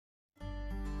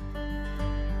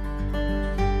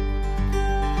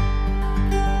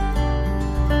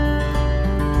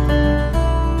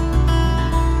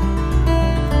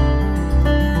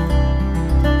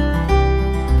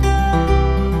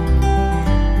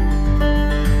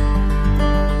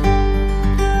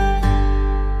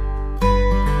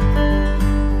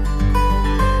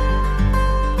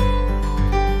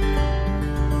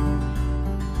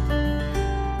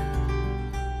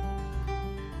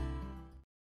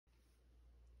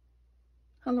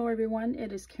Hello everyone,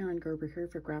 it is Karan Gerber here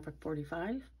for Graphic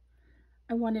 45.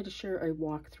 I wanted to share a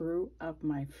walkthrough of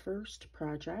my first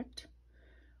project,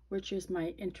 which is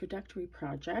my introductory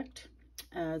project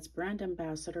as brand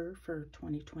ambassador for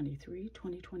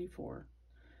 2023-2024.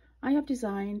 I have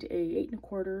designed a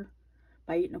 8¼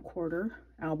 by 8¼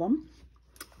 album,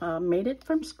 made it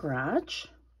from scratch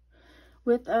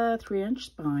with a 3-inch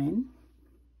spine,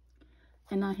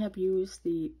 and I have used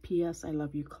the P.S. I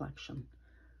Love You collection.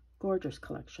 Gorgeous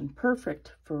collection,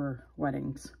 perfect for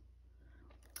weddings.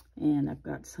 And I've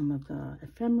got some of the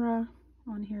ephemera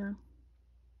on here.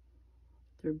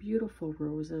 They're beautiful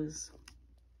roses.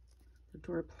 The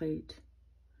door plate,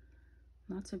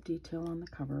 lots of detail on the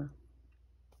cover.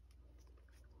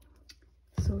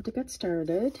 So to get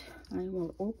started, I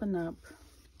will open up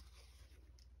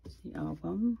the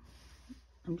album.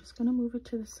 I'm just going to move it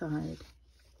to the side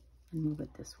and move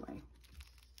it this way.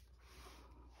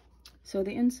 So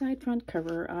the inside front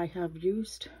cover, I have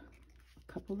used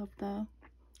a couple of the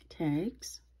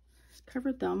tags,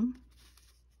 covered them.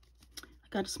 I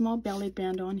got a small belly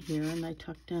band on here, and I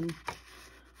tucked in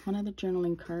one of the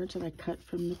journaling cards that I cut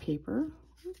from the paper.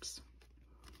 Oops.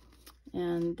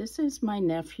 And this is my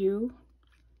nephew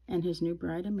and his new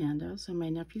bride, Amanda. So my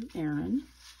nephew, Aaron,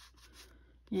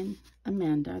 and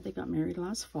Amanda, they got married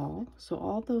last fall. So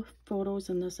all the photos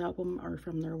in this album are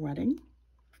from their wedding.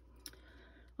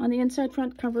 On the inside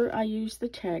front cover, I used the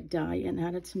tag die and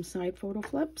added some side photo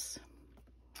flips.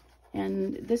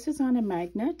 And this is on a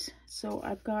magnet, so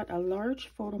I've got a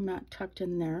large photo mat tucked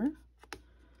in there,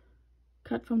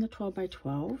 cut from the 12 by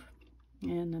 12,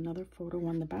 and another photo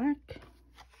on the back.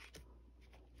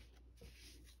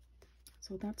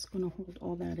 So that's going to hold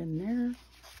all that in there.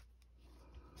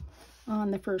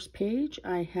 On the first page,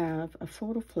 I have a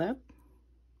photo flip,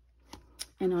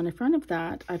 and on the front of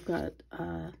that, I've got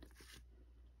a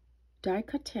die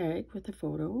cut tag with a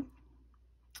photo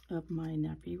of my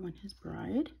nephew and his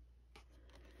bride.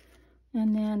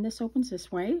 And then this opens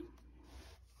this way.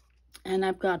 And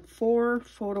I've got 4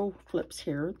 photo flips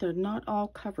here. They're not all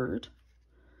covered,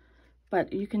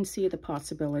 but you can see the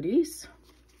possibilities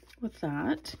with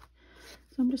that.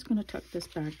 So I'm just going to tuck this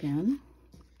back in.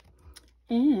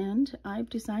 And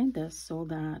I've designed this so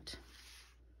that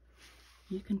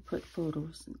you can put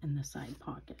photos in the side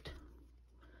pocket.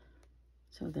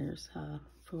 So there's a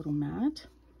photo mat.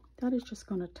 That is just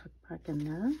going to tuck back in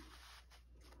there.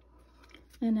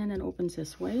 And then it opens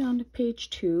this way onto page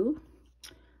 2.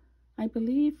 I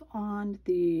believe on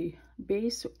the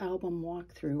base album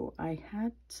walkthrough, I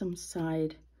had some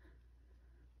side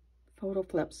photo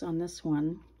flips on this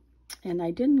one. And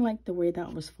I didn't like the way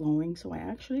that was flowing, so I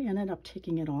actually ended up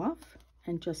taking it off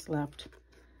and just left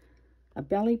a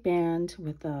belly band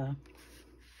with a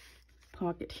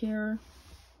pocket here.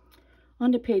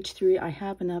 On to page 3, I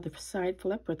have another side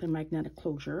flip with a magnetic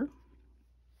closure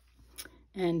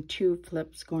and 2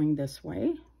 flips going this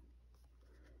way.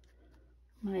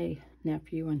 My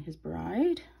nephew and his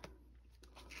bride.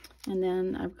 And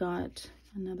then I've got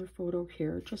another photo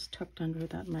here just tucked under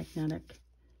that magnetic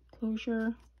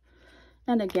closure.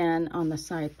 And again, on the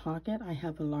side pocket, I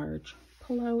have a large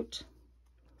pullout.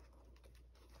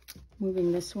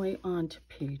 Moving this way on to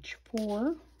page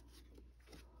 4.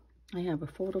 I have a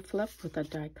photo flip with a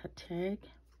die cut tag.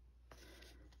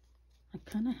 I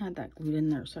kind of had that glued in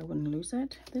there so I wouldn't lose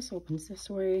it. This opens this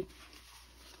way.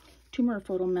 2 more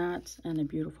photo mats and a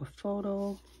beautiful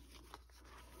photo.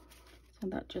 So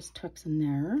that just tucks in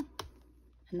there.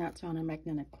 And that's on a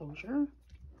magnetic closure.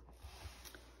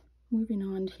 Moving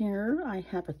on here, I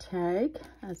have a tag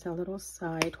as a little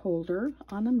side holder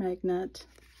on a magnet.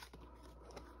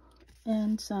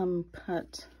 And some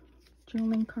cut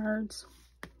journaling cards.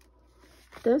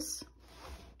 This,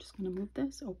 I'm just going to move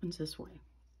this, opens this way.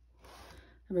 I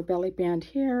have a belly band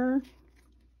here,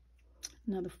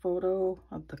 another photo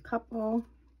of the couple.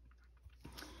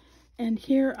 And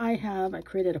here I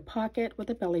created a pocket with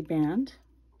a belly band.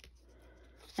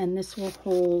 And this will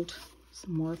hold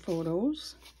some more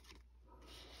photos.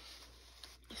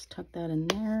 Just tuck that in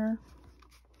there.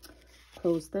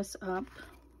 Close this up.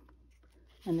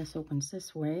 And this opens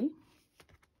this way.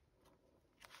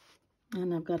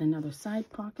 And I've got another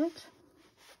side pocket.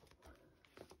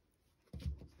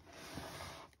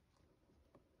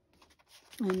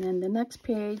 And then the next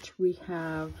page, we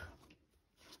have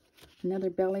another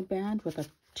belly band with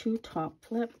 2 top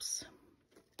flips.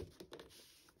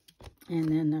 And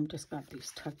then I've just got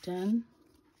these tucked in.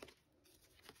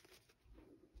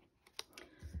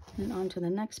 And on to the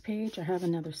next page, I have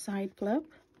another side flip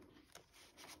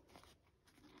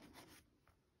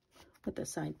with a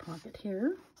side pocket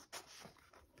here.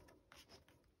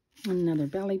 Another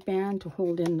belly band to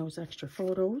hold in those extra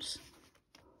photos.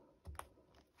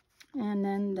 And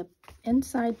then the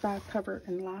inside back cover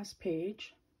and last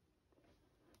page,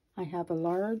 I have a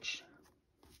large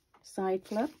side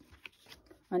flip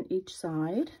on each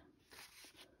side.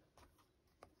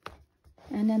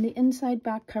 And then the inside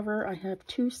back cover, I have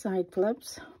 2 side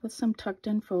flips with some tucked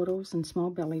in photos and small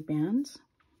belly bands.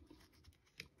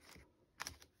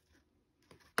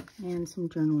 And some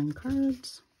journaling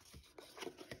cards.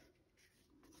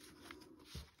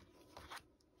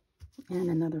 And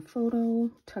another photo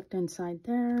tucked inside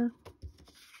there.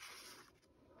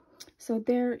 So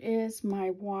there is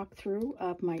my walkthrough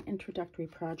of my introductory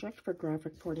project for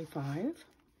Graphic 45.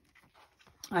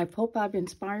 I hope I've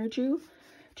inspired you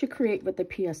to create with the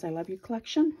P.S. I Love You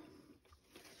collection.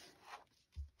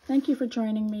 Thank you for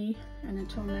joining me, and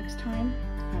until next time,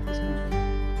 happy smoking.